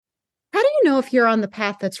you know if you're on the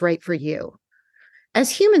path that's right for you? As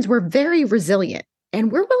humans, we're very resilient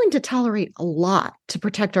and we're willing to tolerate a lot to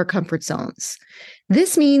protect our comfort zones.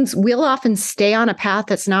 This means we'll often stay on a path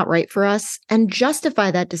that's not right for us and justify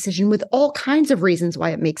that decision with all kinds of reasons why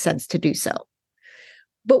it makes sense to do so.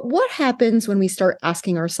 But what happens when we start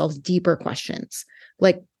asking ourselves deeper questions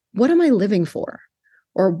like, what am I living for?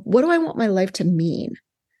 Or what do I want my life to mean?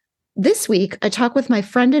 This week, I talk with my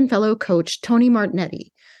friend and fellow coach, Tony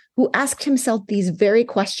Martignetti, who asked himself these very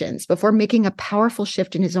questions before making a powerful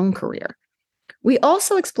shift in his own career. We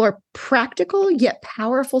also explore practical yet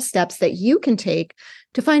powerful steps that you can take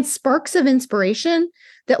to find sparks of inspiration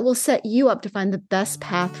that will set you up to find the best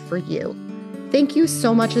path for you. Thank you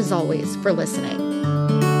so much, as always, for listening.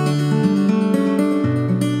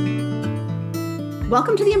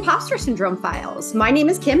 Welcome to the Imposter Syndrome Files. My name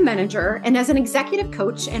is Kim Menninger, and as an executive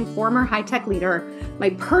coach and former high-tech leader,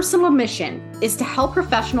 my personal mission is to help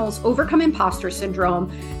professionals overcome imposter syndrome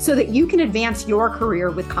so that you can advance your career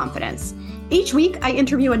with confidence. Each week, I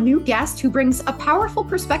interview a new guest who brings a powerful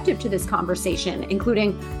perspective to this conversation,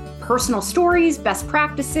 including personal stories, best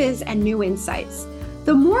practices, and new insights.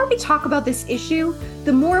 The more we talk about this issue,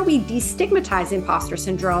 the more we destigmatize imposter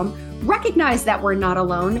syndrome, recognize that we're not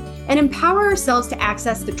alone, and empower ourselves to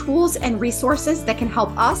access the tools and resources that can help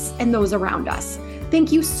us and those around us.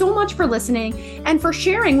 Thank you so much for listening and for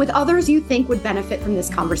sharing with others you think would benefit from this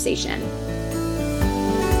conversation.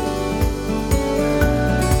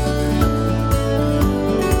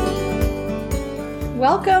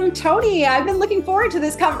 Welcome, Tony. I've been looking forward to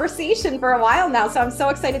this conversation for a while now, so I'm so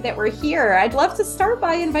excited that we're here. I'd love to start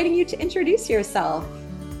by inviting you to introduce yourself.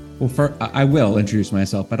 Well, I will introduce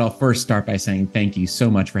myself, but I'll first start by saying thank you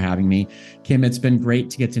so much for having me. Kim, it's been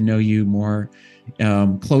great to get to know you more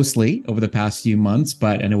closely over the past few months,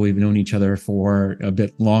 but I know we've known each other for a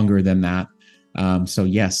bit longer than that. So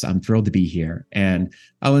yes, I'm thrilled to be here. And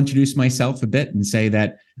I'll introduce myself a bit and say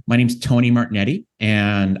that my name's Tony Martignetti,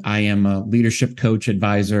 and I am a leadership coach,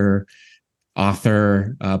 advisor,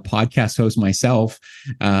 author, podcast host myself.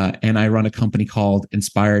 And I run a company called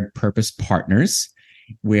Inspired Purpose Partners,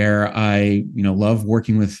 where I, love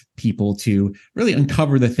working with people to really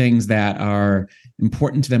uncover the things that are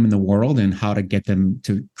important to them in the world and how to get them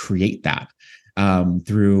to create that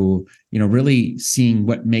through, really seeing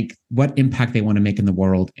what impact they want to make in the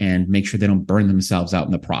world and make sure they don't burn themselves out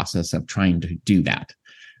in the process of trying to do that.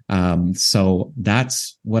 So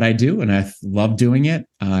that's what I do, and I love doing it.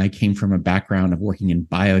 I came from a background of working in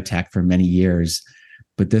biotech for many years,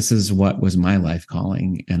 but this is what was my life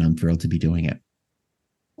calling, and I'm thrilled to be doing it.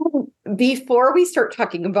 Before we start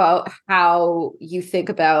talking about how you think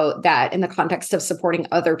about that in the context of supporting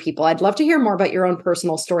other people, I'd love to hear more about your own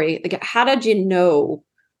personal story. Like, how did you know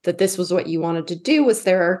that this was what you wanted to do? Was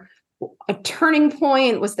there a turning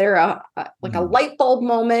point? Was there a light bulb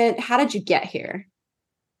moment? How did you get here?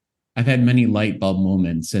 I've had many light bulb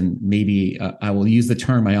moments, and maybe I will use the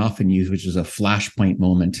term I often use, which is a flashpoint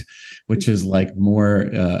moment, which is like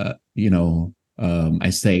more, I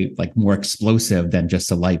say like more explosive than just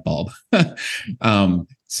a light bulb.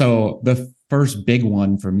 So the first big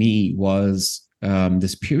one for me was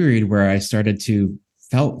this period where I started to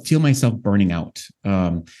feel myself burning out.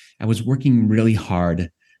 I was working really hard,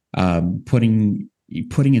 putting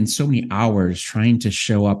in so many hours trying to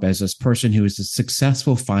show up as this person who is a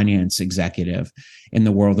successful finance executive in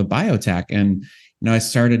the world of biotech. And, I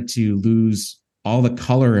started to lose all the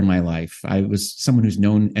color in my life. I was someone who's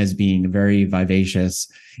known as being very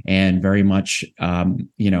vivacious and very much,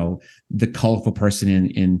 the colorful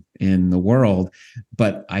person in the world.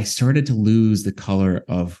 But I started to lose the color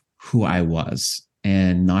of who I was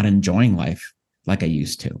and not enjoying life like I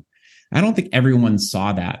used to. I don't think everyone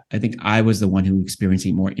saw that. I think I was the one who experienced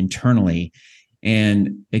it more internally.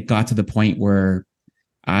 And it got to the point where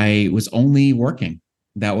I was only working.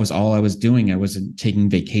 That was all I was doing. I wasn't taking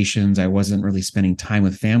vacations. I wasn't really spending time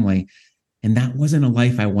with family. And that wasn't a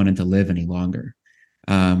life I wanted to live any longer.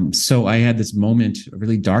 So I had this moment, a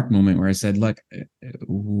really dark moment, where I said, look,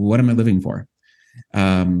 what am I living for?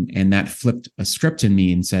 And that flipped a script in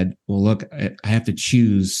me and said, well, look, I have to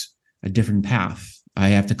choose a different path. I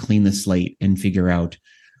have to clean the slate and figure out,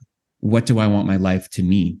 what do I want my life to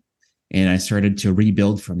mean? And I started to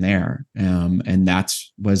rebuild from there. And that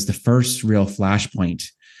was the first real flashpoint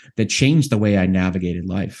that changed the way I navigated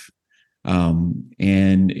life.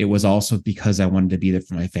 And it was also because I wanted to be there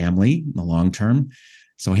for my family in the long term.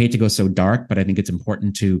 So I hate to go so dark, but I think it's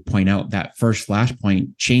important to point out that first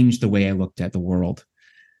flashpoint changed the way I looked at the world.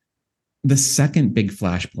 The second big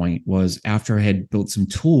flashpoint was after I had built some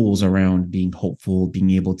tools around being hopeful,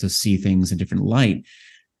 being able to see things in a different light.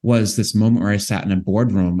 was this moment where I sat in a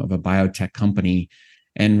boardroom of a biotech company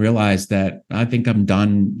and realized that I think I'm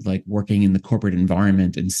done like working in the corporate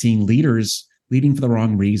environment and seeing leaders leading for the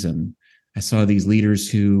wrong reason. I saw these leaders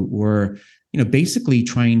who were, basically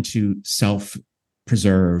trying to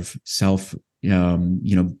self-preserve,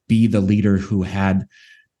 be the leader who had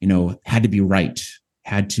to be right,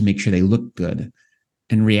 had to make sure they looked good.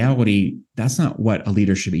 In reality, that's not what a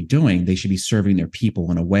leader should be doing. They should be serving their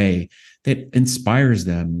people in a way that inspires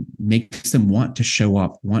them, makes them want to show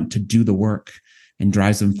up, want to do the work, and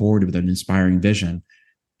drives them forward with an inspiring vision.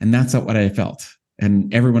 And that's not what I felt.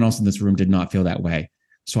 And everyone else in this room did not feel that way.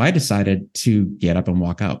 So I decided to get up and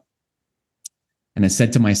walk out. And I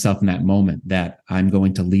said to myself in that moment that I'm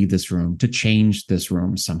going to leave this room to change this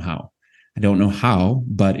room somehow. I don't know how,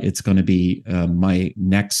 but it's going to be my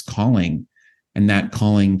next calling. And that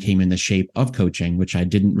calling came in the shape of coaching, which I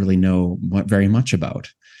didn't really know very much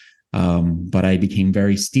about. But I became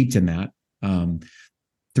very steeped in that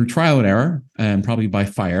through trial and error and probably by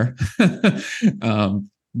fire.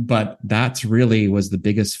 But that's really was the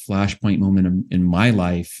biggest flashpoint moment in my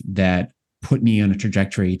life that put me on a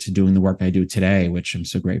trajectory to doing the work I do today, which I'm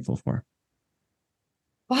so grateful for.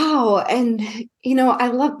 Wow. And, I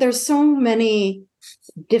love, there's so many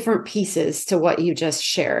different pieces to what you just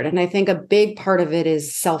shared. And I think a big part of it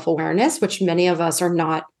is self-awareness, which many of us are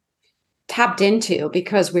not tapped into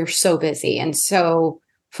because we're so busy and so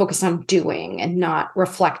focused on doing and not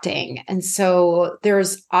reflecting. And so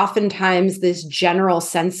there's oftentimes this general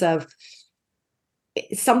sense of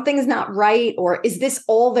something's not right, or is this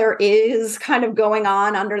all there is kind of going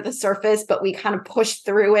on under the surface, but we kind of push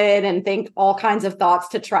through it and think all kinds of thoughts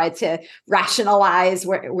to try to rationalize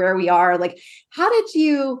where we are. Like, how did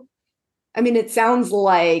you, it sounds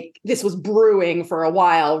like this was brewing for a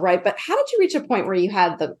while, right? But how did you reach a point where you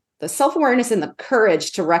had the self-awareness and the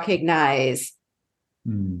courage to recognize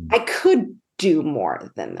I could do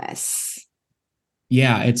more than this?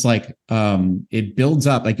 Yeah, it's like it builds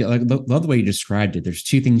up. Like love the way you described it. There's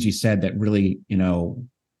two things you said that really,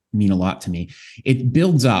 mean a lot to me. It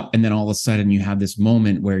builds up, and then all of a sudden you have this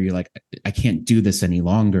moment where you're like, I can't do this any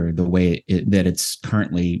longer the way that it's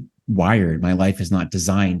currently wired. My life is not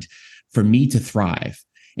designed for me to thrive.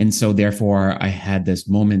 And so therefore I had this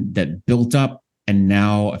moment that built up, and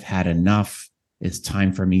now I've had enough. It's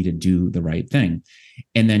time for me to do the right thing.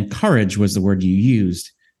 And then courage was the word you used.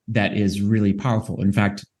 That is really powerful. In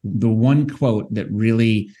fact, the one quote that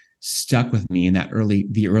really stuck with me in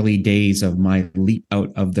the early days of my leap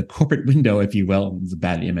out of the corporate window, if you will, it's a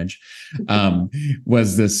bad image,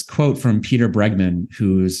 was this quote from Peter Bregman,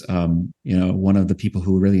 who's one of the people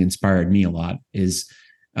who really inspired me a lot. Is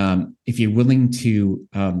if you're willing to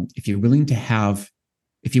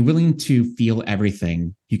feel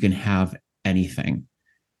everything, you can have anything.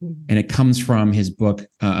 And it comes from his book,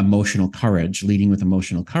 Emotional Courage, Leading with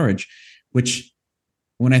Emotional Courage, which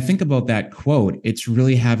when I think about that quote, it's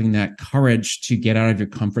really having that courage to get out of your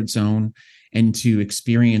comfort zone and to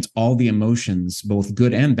experience all the emotions, both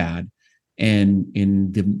good and bad, and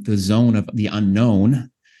in the zone of the unknown,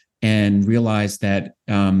 and realize that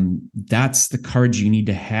that's the courage you need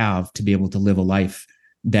to have to be able to live a life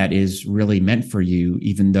that is really meant for you,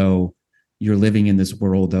 even though you're living in this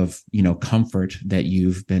world of, comfort that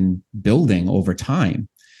you've been building over time.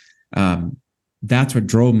 That's what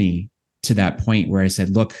drove me to that point where I said,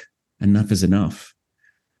 look, enough is enough.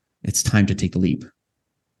 It's time to take a leap.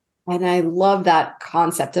 And I love that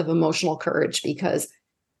concept of emotional courage because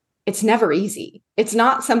it's never easy. It's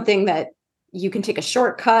not something that you can take a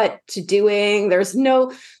shortcut to doing. There's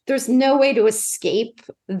no way to escape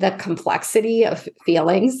the complexity of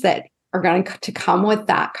feelings that are going to come with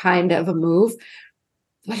that kind of a move,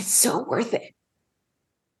 but it's so worth it.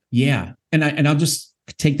 Yeah. And I'll just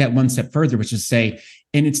take that one step further, which is say,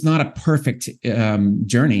 and it's not a perfect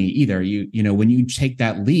journey either. When you take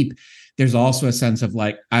that leap, there's also a sense of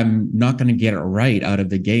like, I'm not going to get it right out of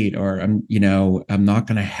the gate, or I'm not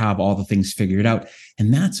going to have all the things figured out.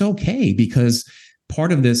 And that's okay, because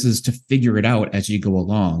part of this is to figure it out as you go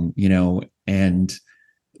along, and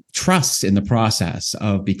trust in the process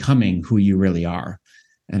of becoming who you really are.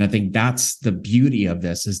 And I think that's the beauty of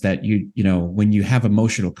this, is that when you have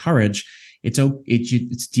emotional courage,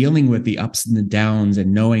 it's dealing with the ups and the downs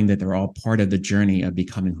and knowing that they're all part of the journey of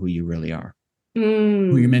becoming who you really are,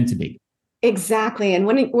 who you're meant to be. Exactly. And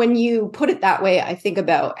when you put it that way, I think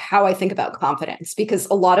about how I think about confidence, because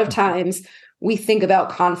a lot of times we think about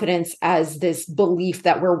confidence as this belief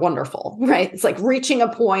that we're wonderful, right? It's like reaching a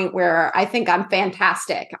point where I think I'm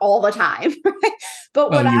fantastic all the time. Right?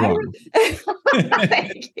 But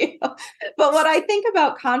thank you. But what I think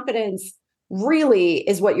about confidence really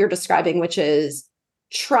is what you're describing, which is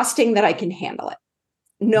trusting that I can handle it,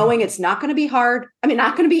 knowing it's not going to be hard. I mean,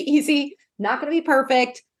 not going to be easy, not going to be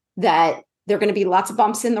perfect, that there are going to be lots of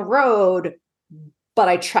bumps in the road, but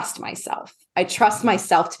I trust myself. I trust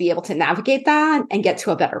myself to be able to navigate that and get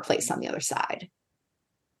to a better place on the other side.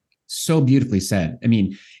 So beautifully said. I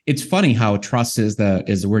mean, it's funny how trust is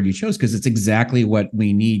the word you chose, because it's exactly what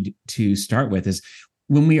we need to start with. Is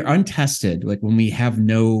when we are untested, like when we have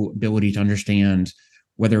no ability to understand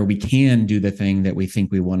whether we can do the thing that we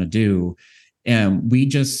think we want to do, and we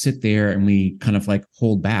just sit there and we kind of like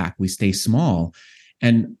hold back, we stay small.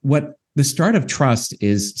 And what the start of trust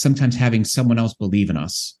is sometimes having someone else believe in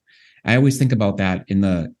us. I always think about that in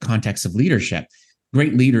the context of leadership.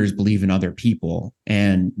 Great leaders believe in other people,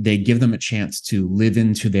 and they give them a chance to live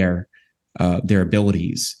into their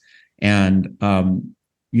abilities. And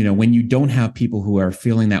when you don't have people who are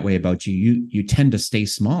feeling that way about you, you tend to stay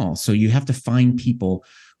small. So you have to find people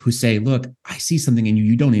who say, "Look, I see something in you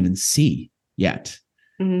you don't even see yet."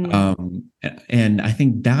 And I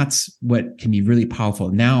think that's what can be really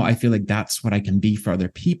powerful. Now I feel like that's what I can be for other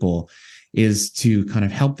people, is to kind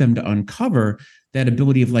of help them to uncover that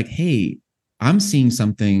ability of like, hey, I'm seeing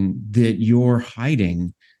something that you're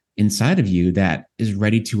hiding inside of you that is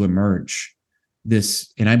ready to emerge.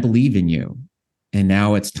 And I believe in you. And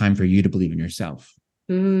now it's time for you to believe in yourself.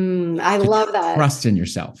 I love that. Trust in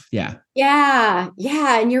yourself. Yeah. Yeah.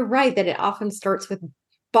 Yeah. And you're right that it often starts with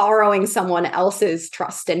borrowing someone else's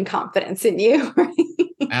trust and confidence in you. Right?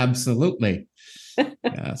 Absolutely.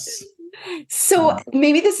 Yes. So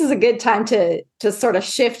maybe this is a good time to sort of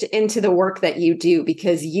shift into the work that you do,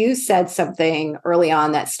 because you said something early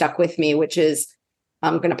on that stuck with me, which is,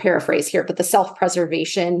 I'm going to paraphrase here, but the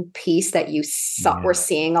self-preservation piece that we're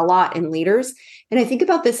seeing a lot in leaders. And I think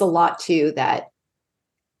about this a lot too, that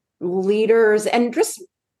leaders and just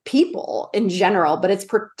people in general, but it's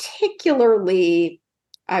particularly,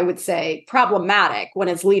 I would say, problematic when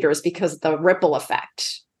it's leaders because of the ripple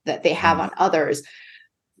effect that they have on others.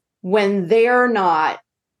 When they're not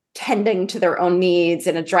tending to their own needs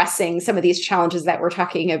and addressing some of these challenges that we're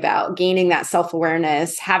talking about, gaining that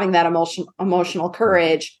self-awareness, having that emotional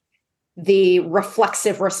courage, the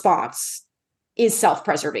reflexive response is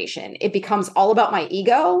self-preservation. It becomes all about my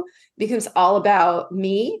ego, becomes all about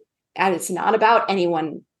me, and it's not about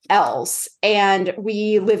anyone else. And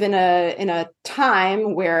we live in a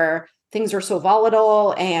time where things are so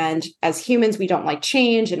volatile, and as humans, we don't like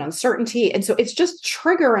change and uncertainty. And so it's just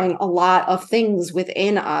triggering a lot of things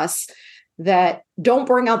within us that don't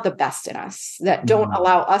bring out the best in us, that don't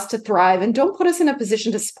allow us to thrive, and don't put us in a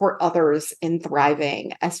position to support others in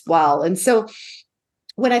thriving as well. And so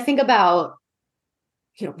when I think about,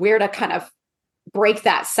 where to kind of break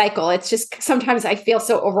that cycle, it's just sometimes I feel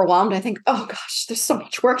so overwhelmed. I think, oh gosh, there's so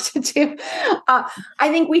much work to do. I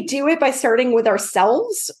think we do it by starting with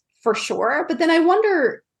ourselves, for sure. But then I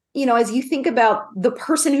wonder, as you think about the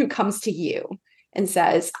person who comes to you and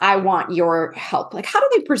says, I want your help, like, how do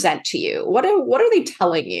they present to you? What are they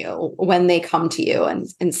telling you when they come to you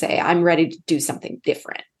and say, I'm ready to do something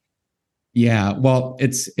different? Yeah. Well,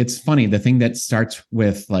 it's funny. The thing that starts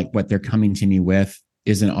with like what they're coming to me with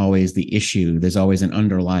isn't always the issue. There's always an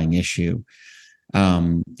underlying issue.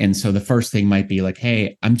 And so the first thing might be like,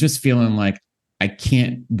 hey, I'm just feeling like I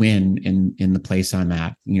can't win in the place I'm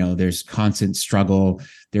at. There's constant struggle.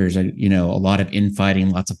 There's a lot of infighting,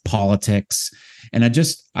 lots of politics. And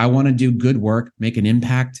I want to do good work, make an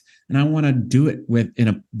impact. And I want to do it in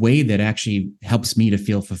a way that actually helps me to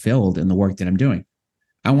feel fulfilled in the work that I'm doing.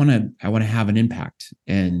 I want to have an impact.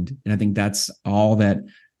 And I think that's all that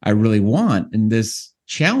I really want. And this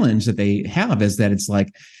challenge that they have is that it's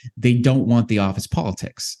like, they don't want the office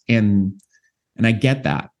politics. And I get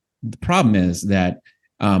that. The problem is that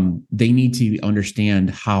they need to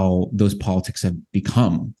understand how those politics have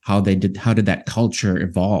become, how did that culture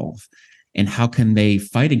evolve, and how can they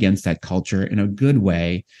fight against that culture in a good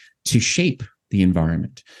way to shape the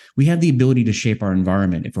environment. We have the ability to shape our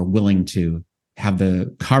environment if we're willing to have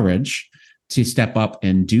the courage to step up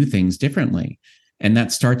and do things differently. And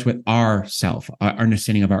that starts with our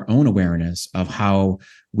understanding of our own awareness of how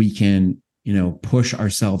we can push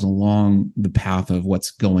ourselves along the path of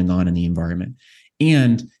what's going on in the environment.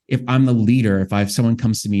 And if I'm the leader, if someone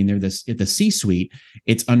comes to me and they're at the C-suite,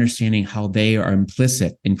 it's understanding how they are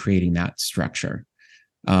implicit in creating that structure.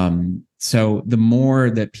 So the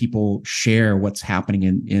more that people share what's happening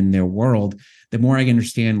in their world, the more I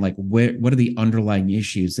understand like what are the underlying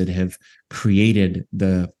issues that have created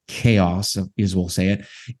the chaos, as we'll say it,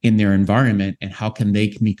 in their environment, and how can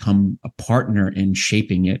they become a partner in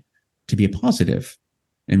shaping it to be a positive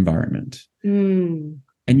environment. And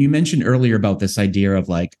And you mentioned earlier about this idea of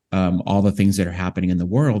like all the things that are happening in the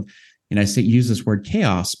world. And I say use this word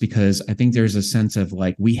chaos because I think there's a sense of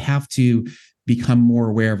like we have to become more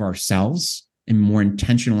aware of ourselves and more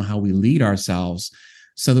intentional how we lead ourselves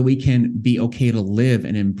so that we can be okay to live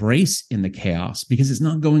and embrace in the chaos because it's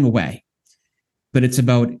not going away. But it's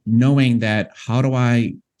about knowing that how do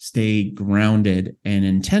I stay grounded and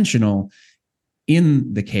intentional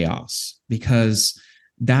in the chaos? Because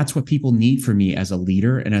that's what people need from me as a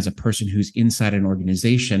leader and as a person who's inside an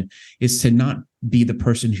organization is to not be the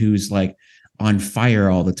person who's like on fire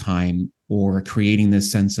all the time or creating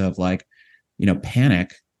this sense of like,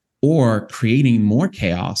 panic or creating more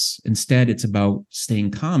chaos. Instead, it's about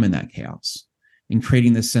staying calm in that chaos and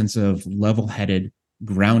creating this sense of level-headed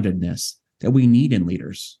groundedness that we need in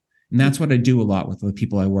leaders. And that's what I do a lot with the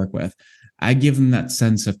people I work with. I give them that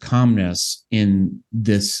sense of calmness in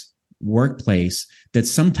this workplace that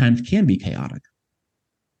sometimes can be chaotic.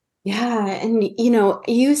 Yeah. And,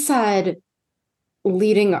 you said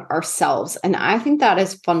leading ourselves. And I think that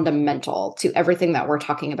is fundamental to everything that we're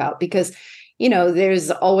talking about because,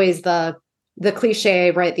 there's always the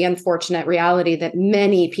cliche, right? The unfortunate reality that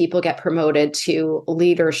many people get promoted to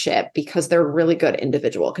leadership because they're really good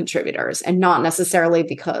individual contributors and not necessarily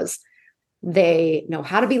because they know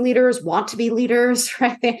how to be leaders, want to be leaders,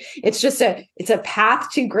 right? It's a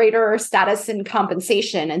path to greater status and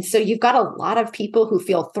compensation. And so you've got a lot of people who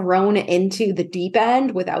feel thrown into the deep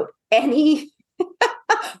end without any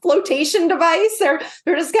flotation device. They're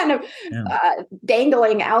just kind of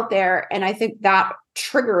dangling out there. And I think that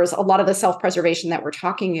triggers a lot of the self-preservation that we're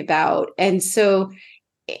talking about. And so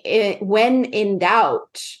when in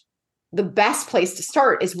doubt, the best place to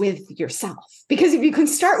start is with yourself. Because if you can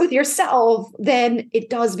start with yourself, then it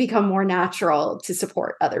does become more natural to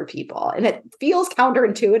support other people. And it feels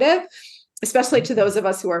counterintuitive, especially to those of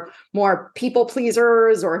us who are more people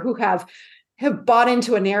pleasers or who have bought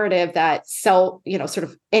into a narrative that sort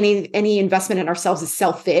of any investment in ourselves is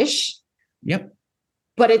selfish. Yep.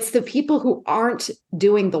 But it's the people who aren't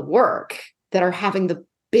doing the work that are having the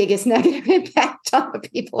biggest negative impact on the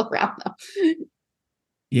people around them.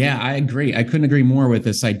 Yeah, I agree. I couldn't agree more with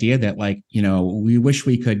this idea that we wish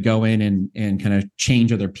we could go in and kind of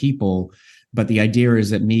change other people. But the idea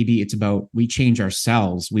is that maybe it's about we change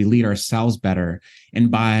ourselves, we lead ourselves better.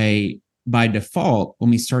 And by default, when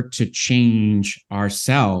we start to change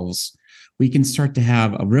ourselves, we can start to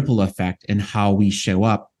have a ripple effect in how we show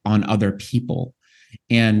up on other people.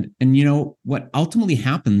 And what ultimately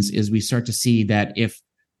happens is we start to see that if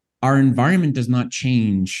our environment does not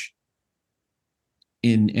change,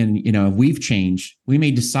 if we've changed, we may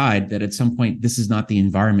decide that at some point this is not the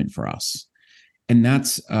environment for us. And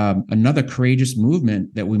that's another courageous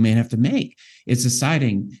movement that we may have to make is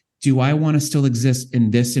deciding, do I want to still exist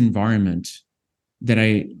in this environment that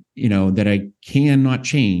I cannot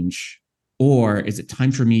change? Or is it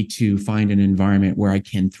time for me to find an environment where I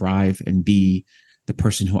can thrive and be the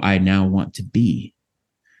person who I now want to be?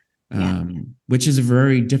 Which is a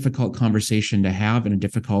very difficult conversation to have and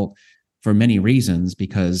difficult for many reasons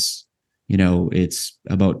because, it's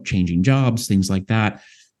about changing jobs, things like that.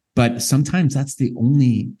 But sometimes that's the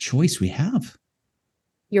only choice we have.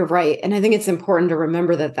 You're right. And I think it's important to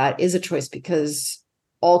remember that is a choice because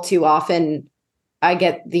all too often I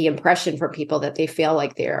get the impression from people that they feel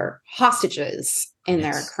like they're hostages in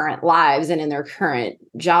their current lives and in their current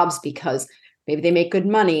jobs because maybe they make good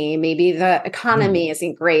money. Maybe the economy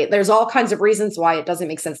isn't great. There's all kinds of reasons why it doesn't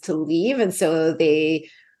make sense to leave. And so they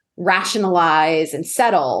rationalize and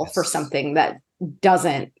settle for something that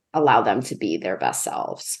doesn't allow them to be their best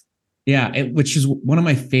selves. Yeah, which is one of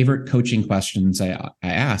my favorite coaching questions I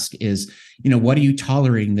ask is, what are you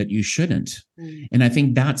tolerating that you shouldn't? And I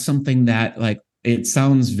think that's something that it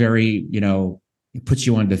sounds very, it puts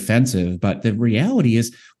you on defensive, but the reality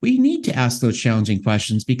is we need to ask those challenging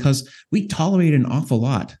questions because we tolerate an awful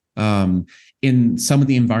lot in some of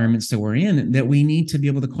the environments that we're in that we need to be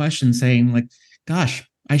able to question saying gosh,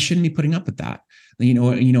 I shouldn't be putting up with that.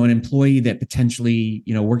 An employee that potentially,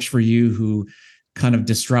 works for you who kind of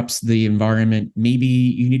disrupts the environment. Maybe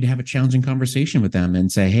you need to have a challenging conversation with them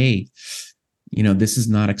and say, hey, this is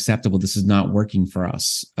not acceptable. This is not working for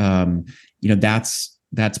us.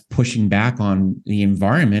 That's pushing back on the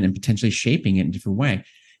environment and potentially shaping it in a different way.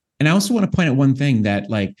 And I also want to point out one thing that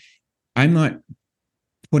I'm not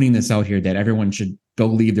putting this out here that everyone should go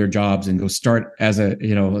leave their jobs and go start as a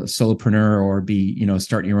solopreneur or be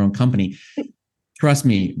start your own company. Trust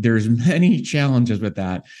me, there's many challenges with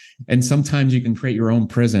that, and sometimes you can create your own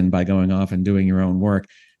prison by going off and doing your own work.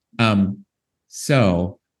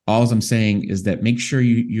 So all I'm saying is that make sure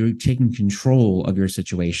you're taking control of your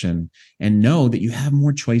situation and know that you have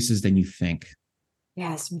more choices than you think.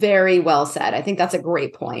 Yes, very well said. I think that's a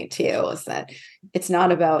great point too, is that it's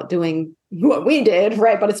not about doing what we did,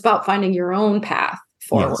 right? But it's about finding your own path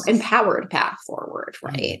forward, empowered path forward,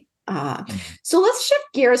 right? So let's shift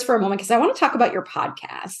gears for a moment, because I want to talk about your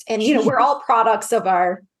podcast. And, we're all products of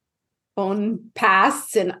our own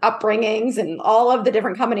pasts and upbringings and all of the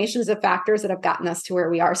different combinations of factors that have gotten us to where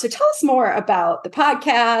we are. So tell us more about the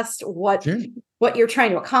podcast, what you're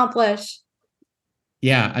trying to accomplish.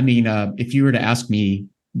 Yeah. I mean, if you were to ask me,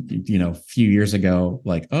 a few years ago,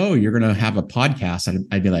 like, oh, you're going to have a podcast,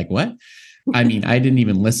 I'd be like, what? I mean, I didn't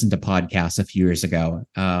even listen to podcasts a few years ago.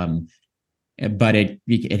 But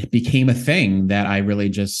it became a thing that I really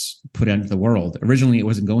just put into the world. Originally, it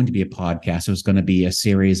wasn't going to be a podcast. It was going to be a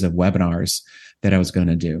series of webinars that I was going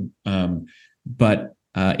to do. But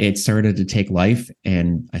it started to take life,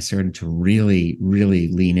 and I started to really, really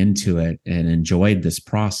lean into it and enjoyed this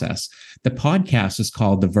process. The podcast is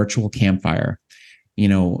called The Virtual Campfire.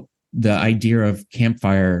 The idea of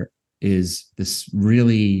campfire is this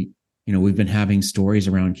really, we've been having stories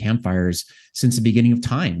around campfires since the beginning of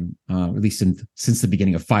time, at least since the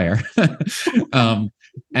beginning of fire.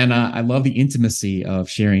 And I love the intimacy of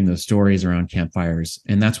sharing those stories around campfires.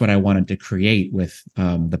 And that's what I wanted to create with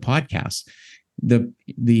the podcast.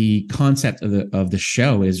 The concept of the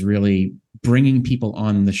show is really bringing people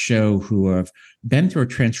on the show who have been through a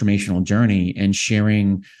transformational journey and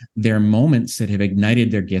sharing their moments that have ignited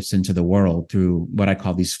their gifts into the world through what I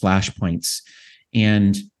call these flashpoints.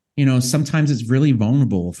 And sometimes it's really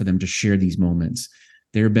vulnerable for them to share these moments.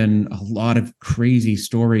 There have been a lot of crazy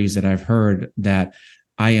stories that I've heard that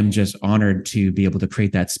I am just honored to be able to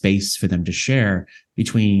create that space for them to share,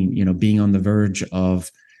 between, being on the verge of,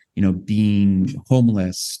 being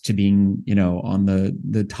homeless to being, on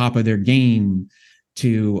the top of their game,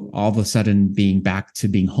 to all of a sudden being back to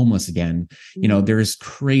being homeless again. There's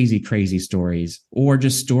crazy, crazy stories, or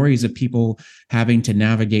just stories of people having to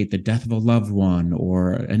navigate the death of a loved one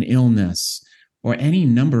or an illness or any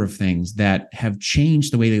number of things that have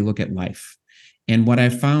changed the way they look at life. And what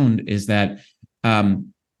I've found is that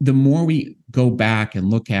the more we go back and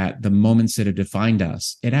look at the moments that have defined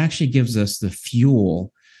us, it actually gives us the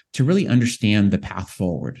fuel to really understand the path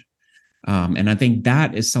forward. And I think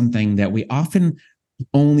that is something that we often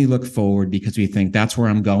only look forward because we think that's where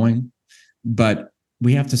I'm going. But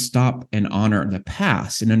we have to stop and honor the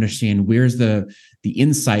past and understand where's the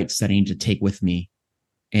insights that I need to take with me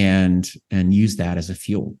and use that as a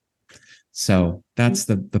fuel. So that's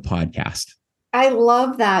the podcast. I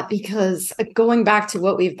love that, because going back to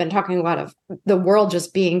what we've been talking about of the world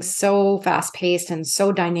just being so fast paced and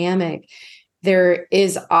so dynamic, there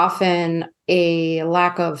is often a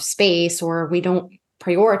lack of space, or we don't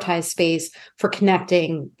prioritize space for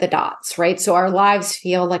connecting the dots, right? So our lives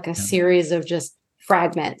feel like a series of just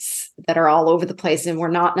fragments that are all over the place, and we're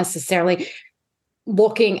not necessarily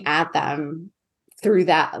looking at them through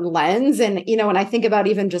that lens. And, when I think about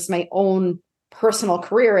even just my own personal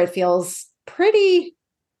career, it feels pretty,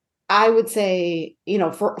 I would say,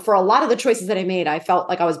 for a lot of the choices that I made, I felt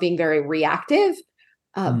like I was being very reactive.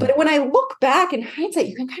 But when I look back in hindsight,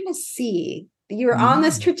 you can kind of see you're on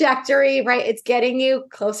this trajectory, right? It's getting you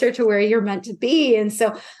closer to where you're meant to be. And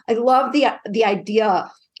so I love the idea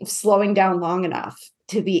of slowing down long enough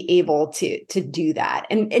to be able to do that.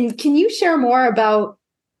 And can you share more about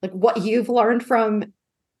like what you've learned from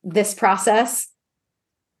this process?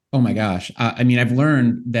 Oh my gosh. I mean, I've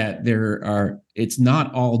learned that it's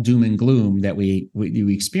not all doom and gloom that we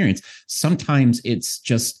experience. Sometimes it's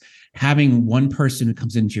just having one person who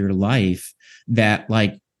comes into your life that,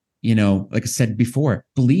 like I said before,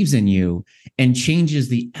 believes in you and changes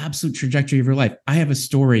the absolute trajectory of your life. I have a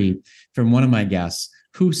story from one of my guests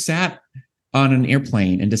who sat on an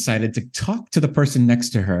airplane and decided to talk to the person next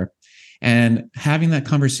to her, and having that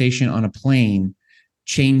conversation on a plane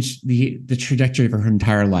changed the trajectory of her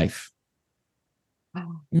entire life.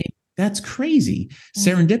 Wow. I mean, that's crazy,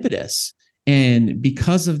 serendipitous. And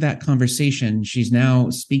because of that conversation, she's now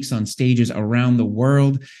speaks on stages around the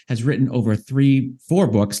world, has written over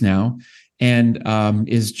 3-4 books now, and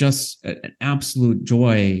is just an absolute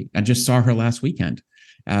joy. I just saw her last weekend,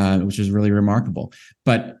 which is really remarkable.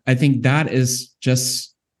 But I think that is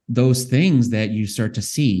just those things that you start to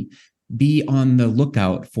see. Be on the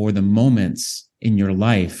lookout for the moments in your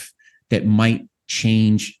life that might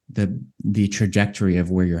change the trajectory of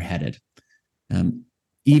where you're headed.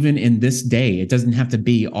 Even in this day, it doesn't have to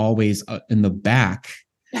be always in the back.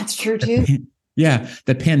 That's true too.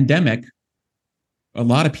 The pandemic a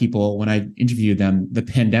lot of people, when I interviewed them, the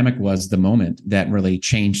pandemic was the moment that really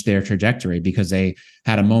changed their trajectory because they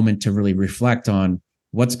had a moment to really reflect on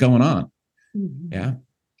what's going on. Mm-hmm. Yeah.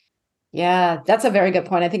 Yeah, that's a very good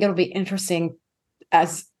point. I think it'll be interesting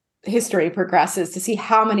as history progresses to see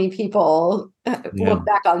how many people look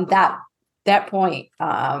back on that point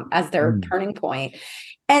as their turning point.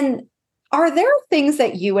 And are there things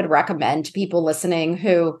that you would recommend to people listening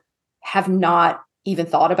who have not even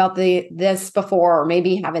thought about this before, or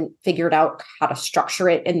maybe haven't figured out how to structure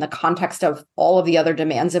it in the context of all of the other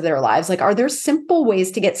demands of their lives? Like, are there simple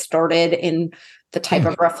ways to get started in the type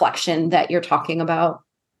of reflection that you're talking about?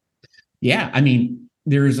 Yeah. I mean,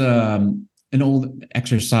 there's an old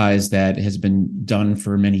exercise that has been done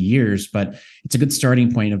for many years, but it's a good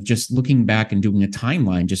starting point of just looking back and doing a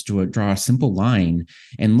timeline, just to draw a simple line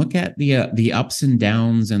and look at the ups and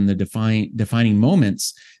downs and the defining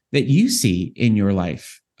moments that you see in your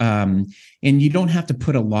life. And you don't have to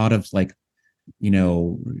put a lot of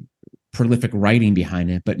prolific writing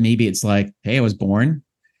behind it, but maybe it's like, hey, I was born.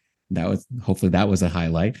 Hopefully that was a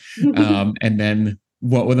highlight. And then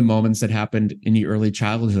what were the moments that happened in your early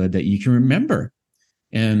childhood that you can remember?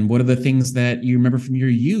 And what are the things that you remember from your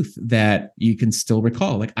youth that you can still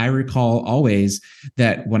recall? Like, I recall always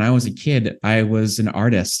that when I was a kid, I was an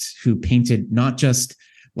artist who painted not just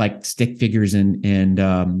like stick figures and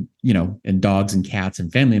dogs and cats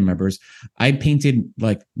and family members. I painted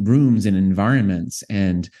like rooms and environments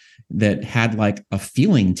and that had like a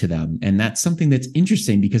feeling to them. And that's something that's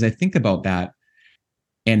interesting because I think about that.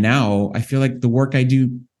 And now I feel like the work I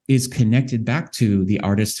do is connected back to the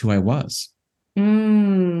artist who I was.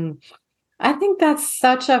 I think that's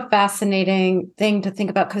such a fascinating thing to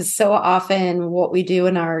think about, because so often what we do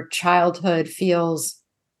in our childhood feels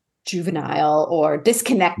juvenile or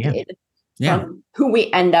disconnected from who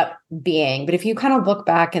we end up being. But if you kind of look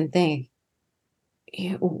back and think,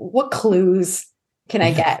 what clues can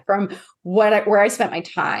I get from where I spent my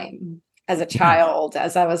time as a child,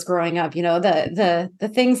 as I was growing up,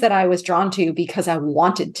 the things that I was drawn to because I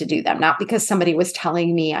wanted to do them, not because somebody was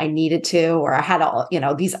telling me I needed to, or I had all,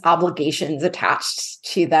 these obligations attached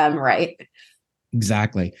to them. Right.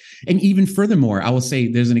 Exactly. And even furthermore, I will say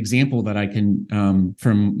there's an example that I can,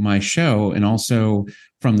 from my show and also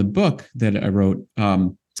from the book that I wrote,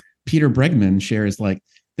 Peter Bregman shares like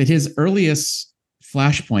that his earliest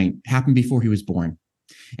flashpoint happened before he was born.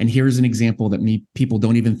 And here's an example that people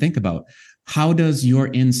don't even think about. How does your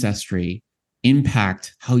ancestry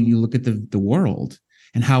impact how you look at the world?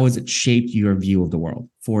 And how has it shaped your view of the world?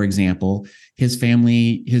 For example, his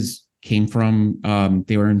family, came from,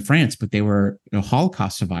 they were in France, but they were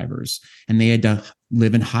Holocaust survivors and they had to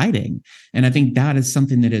live in hiding. And I think that is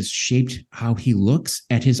something that has shaped how he looks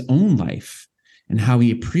at his own life and how he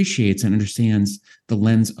appreciates and understands the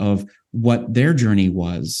lens of what their journey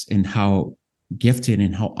was and how gifted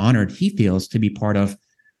and how honored he feels to be part of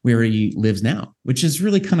where he lives now, which is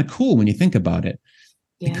really kind of cool when you think about it.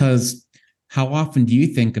 Yeah. Because how often do you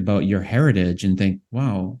think about your heritage and think,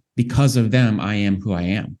 wow, because of them, I am who I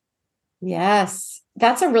am? Yes,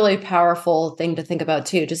 that's a really powerful thing to think about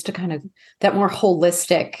too, just to kind of that more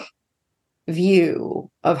holistic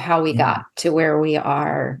view of how we got to where we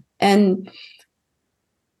are. And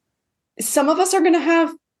some of us are going to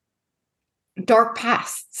have dark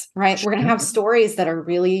pasts, right? We're going to have stories that are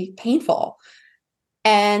really painful.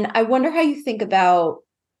 And I wonder how you think about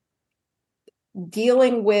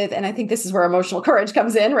dealing with, and I think this is where emotional courage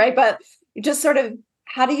comes in, right? But just sort of,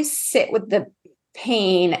 how do you sit with the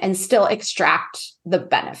pain and still extract the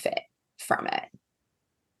benefit from it?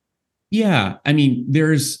 Yeah. I mean,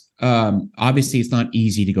 there's obviously it's not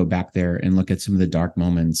easy to go back there and look at some of the dark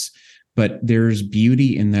moments, but there's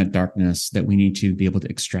beauty in that darkness that we need to be able to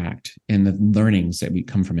extract and the learnings that we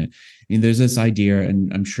come from it. And there's this idea,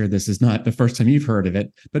 and I'm sure this is not the first time you've heard of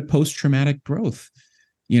it, but post-traumatic growth.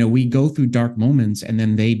 We go through dark moments and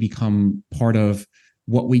then they become part of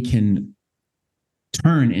what we can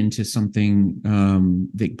turn into something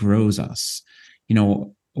that grows us.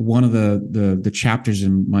 One of the chapters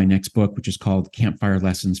in my next book, which is called Campfire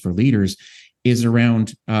Lessons for Leaders, is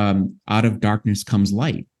around out of darkness comes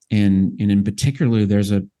light. And in particular,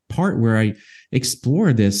 there's a part where I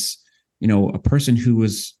explore this, a person who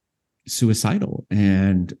was suicidal,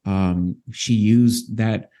 and she used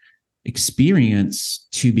that experience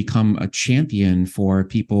to become a champion for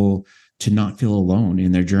people to not feel alone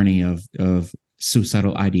in their journey of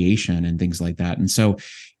suicidal ideation and things like that. And so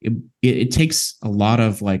it takes a lot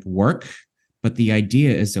of like work, but the idea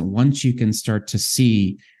is that once you can start to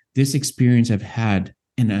see this experience I've had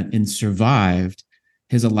and survived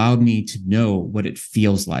has allowed me to know what it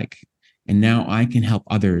feels like. And now I can help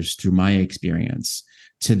others through my experience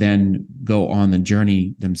to then go on the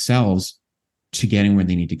journey themselves to getting where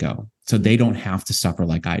they need to go. So they don't have to suffer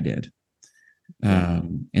like I did.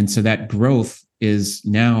 And so that growth is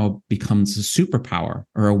now becomes a superpower,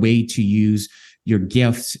 or a way to use your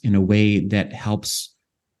gifts in a way that helps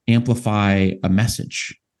amplify a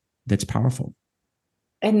message that's powerful.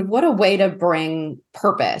 And what a way to bring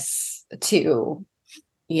purpose to,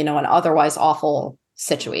 an otherwise awful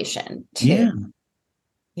situation too.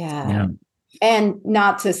 Yeah. And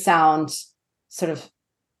not to sound sort of,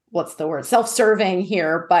 what's the word, self-serving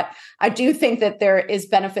here, but I do think that there is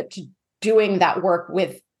benefit to doing that work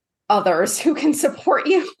with others who can support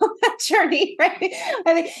you on that journey, right?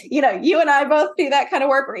 I think, you and I both do that kind of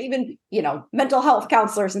work, or even, mental health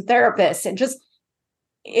counselors and therapists. And just,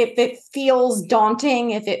 if it feels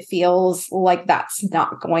daunting, if it feels like that's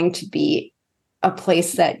not going to be a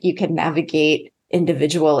place that you can navigate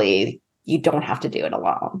individually, you don't have to do it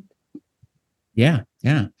alone. Yeah.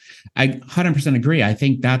 I 100% agree. I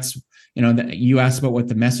think that's, you asked about what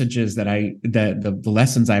the message is that the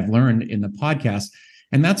lessons I've learned in the podcast.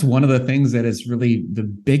 And that's one of the things that is really the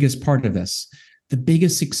biggest part of this. The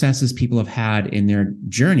biggest successes people have had in their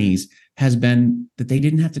journeys has been that they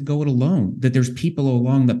didn't have to go it alone, that there's people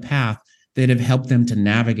along the path that have helped them to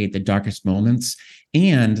navigate the darkest moments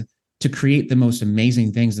and to create the most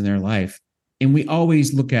amazing things in their life. And we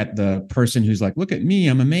always look at the person who's like, look at me,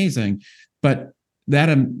 I'm amazing. But that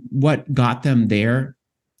what got them there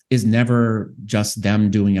is never just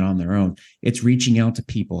them doing it on their own. It's reaching out to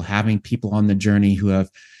people, having people on the journey who have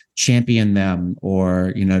championed them or,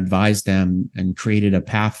 advised them and created a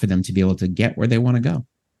path for them to be able to get where they want to go.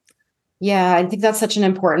 Yeah, I think that's such an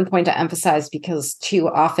important point to emphasize, because too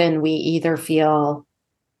often we either feel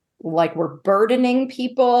like we're burdening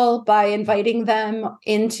people by inviting them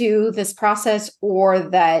into this process, or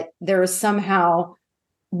that there's somehow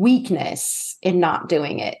weakness in not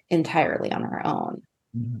doing it entirely on our own.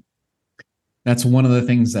 That's one of the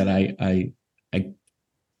things that I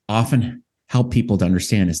often help people to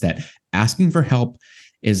understand, is that asking for help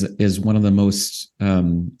is one of the most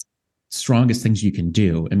strongest things you can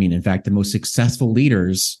do. I mean, in fact, the most successful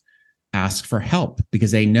leaders ask for help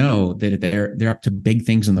because they know that if they're up to big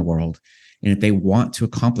things in the world, and if they want to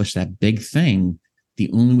accomplish that big thing, the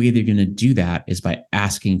only way they're going to do that is by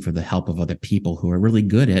asking for the help of other people who are really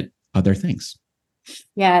good at other things.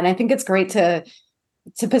 Yeah, and I think it's great to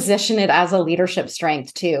position it as a leadership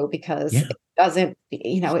strength too, because it doesn't,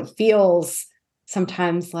 it feels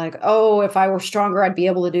sometimes like, oh, if I were stronger, I'd be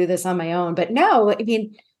able to do this on my own. But no, I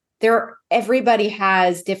mean, everybody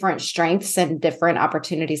has different strengths and different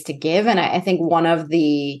opportunities to give. And I think one of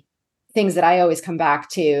the things that I always come back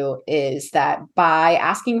to is that by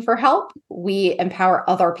asking for help, we empower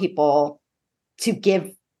other people to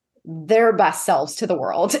give their best selves to the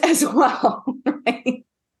world as well. Right?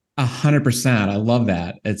 100%. I love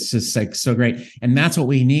that. It's just like so great. And that's what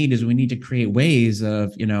we need, is we need to create ways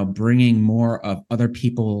of, bringing more of other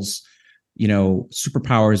people's,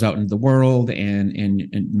 superpowers out into the world and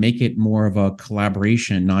make it more of a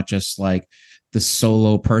collaboration, not just like the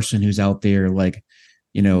solo person who's out there like,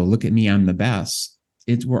 look at me, I'm the best.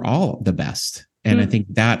 We're all the best. And I think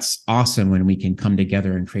that's awesome when we can come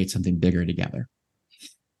together and create something bigger together.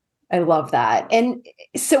 I love that. And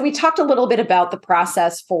so we talked a little bit about the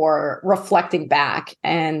process for reflecting back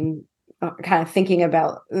and kind of thinking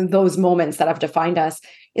about those moments that have defined us.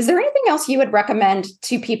 Is there anything else you would recommend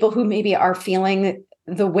to people who maybe are feeling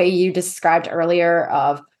the way you described earlier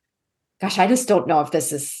of, gosh, I just don't know if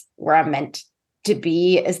this is where I'm meant to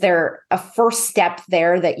be? Is there a first step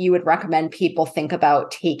there that you would recommend people think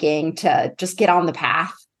about taking to just get on the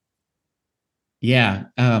path? Yeah.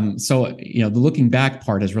 So, the looking back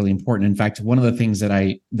part is really important. In fact, one of the things that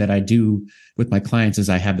I do with my clients is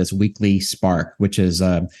I have this weekly spark, which is,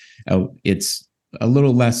 it's a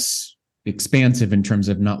little less expansive in terms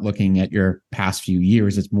of not looking at your past few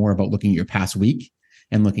years. It's more about looking at your past week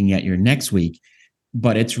and looking at your next week.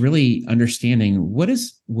 But it's really understanding what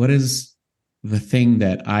is the thing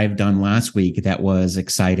that I've done last week that was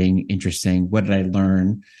exciting, interesting. What did I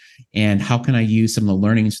learn? And how can I use some of the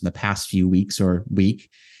learnings from the past few weeks or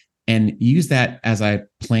week and use that as I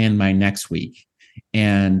plan my next week,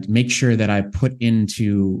 and make sure that I put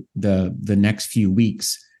into the next few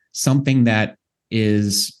weeks something that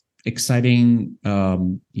is exciting,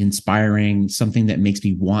 inspiring, something that makes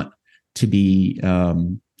me want to be,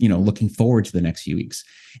 looking forward to the next few weeks.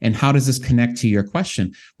 And how does this connect to your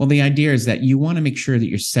question? Well, the idea is that you want to make sure that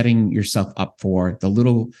you're setting yourself up for the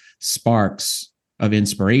little sparks of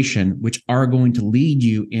inspiration, which are going to lead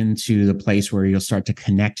you into the place where you'll start to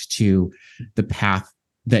connect to the path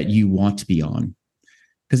that you want to be on.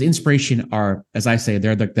 Because inspiration are, as I say,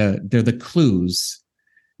 they're the clues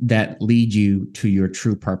that lead you to your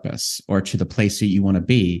true purpose or to the place that you want to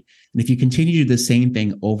be. And if you continue to do the same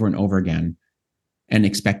thing over and over again and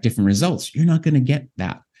expect different results, you're not going to get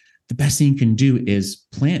that. The best thing you can do is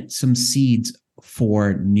plant some seeds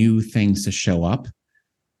for new things to show up,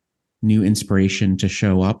 new inspiration to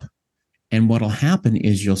show up. And what'll happen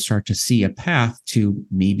is you'll start to see a path to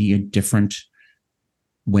maybe a different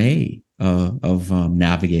way of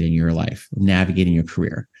navigating your life, navigating your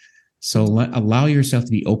career. So allow yourself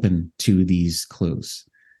to be open to these clues.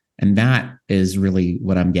 And that is really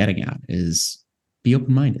what I'm getting at, is be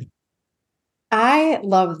open-minded. I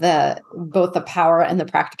love both the power and the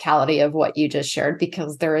practicality of what you just shared,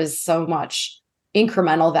 because there is so much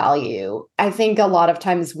incremental value. I think a lot of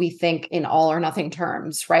times we think in all or nothing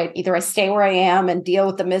terms, right? Either I stay where I am and deal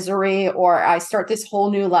with the misery, or I start this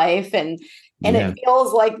whole new life. And it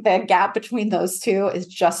feels like the gap between those two is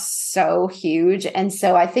just so huge. And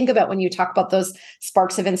so I think about when you talk about those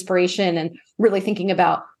sparks of inspiration and really thinking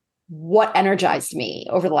about what energized me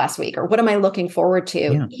over the last week, or what am I looking forward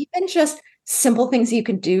to, even just simple things you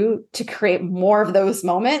can do to create more of those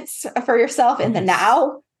moments for yourself in the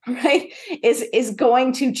now, right, is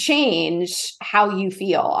going to change how you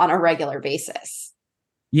feel on a regular basis.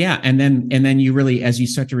 Yeah. And then you really, as you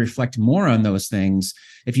start to reflect more on those things,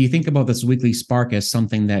 if you think about this weekly spark as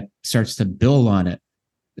something that starts to build on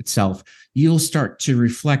itself, you'll start to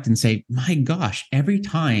reflect and say, my gosh, every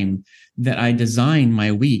time that I design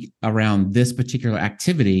my week around this particular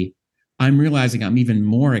activity, I'm realizing I'm even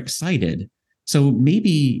more excited. So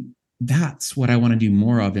maybe that's what I want to do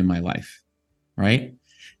more of in my life, right?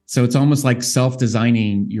 So it's almost like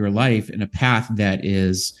self-designing your life in a path that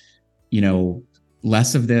is,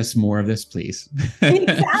 less of this, more of this, please.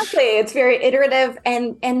 Exactly. It's very iterative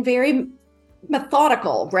and very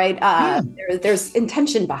methodical, right? There's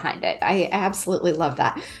intention behind it. I absolutely love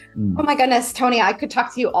that. Oh my goodness, Tony, I could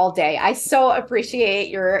talk to you all day. I so appreciate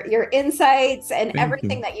your insights and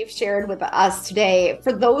everything that you've shared with us today.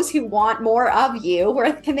 For those who want more of you,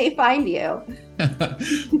 where can they find you?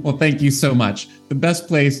 Well, thank you so much. The best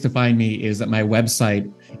place to find me is at my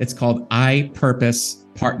website. It's called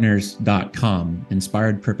iPurposePartners.com,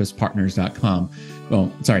 inspiredpurposepartners.com.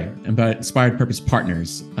 Well, sorry, about Inspired Purpose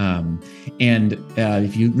Partners. And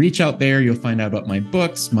if you reach out there, you'll find out about my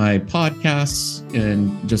books, my podcasts,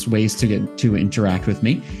 and just ways to get to interact with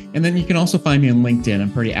me. And then you can also find me on LinkedIn.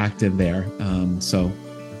 I'm pretty active there. So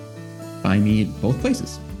find me at both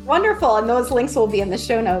places. Wonderful. And those links will be in the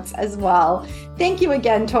show notes as well. Thank you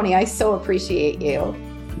again, Tony. I so appreciate you.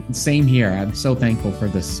 Same here. I'm so thankful for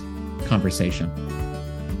this conversation.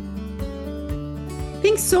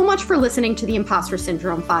 Thanks so much for listening to the Imposter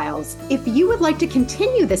Syndrome Files. If you would like to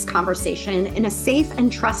continue this conversation in a safe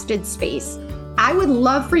and trusted space, I would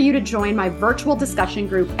love for you to join my virtual discussion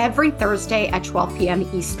group every Thursday at 12 p.m.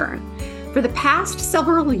 Eastern. For the past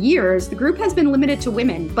several years, the group has been limited to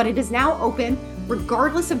women, but it is now open,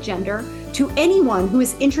 regardless of gender, to anyone who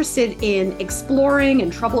is interested in exploring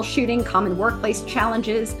and troubleshooting common workplace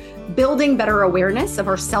challenges, building better awareness of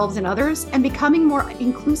ourselves and others, and becoming more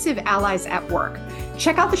inclusive allies at work.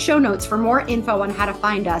 Check out the show notes for more info on how to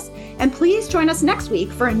find us, and please join us next week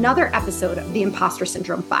for another episode of the Imposter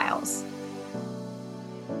Syndrome Files.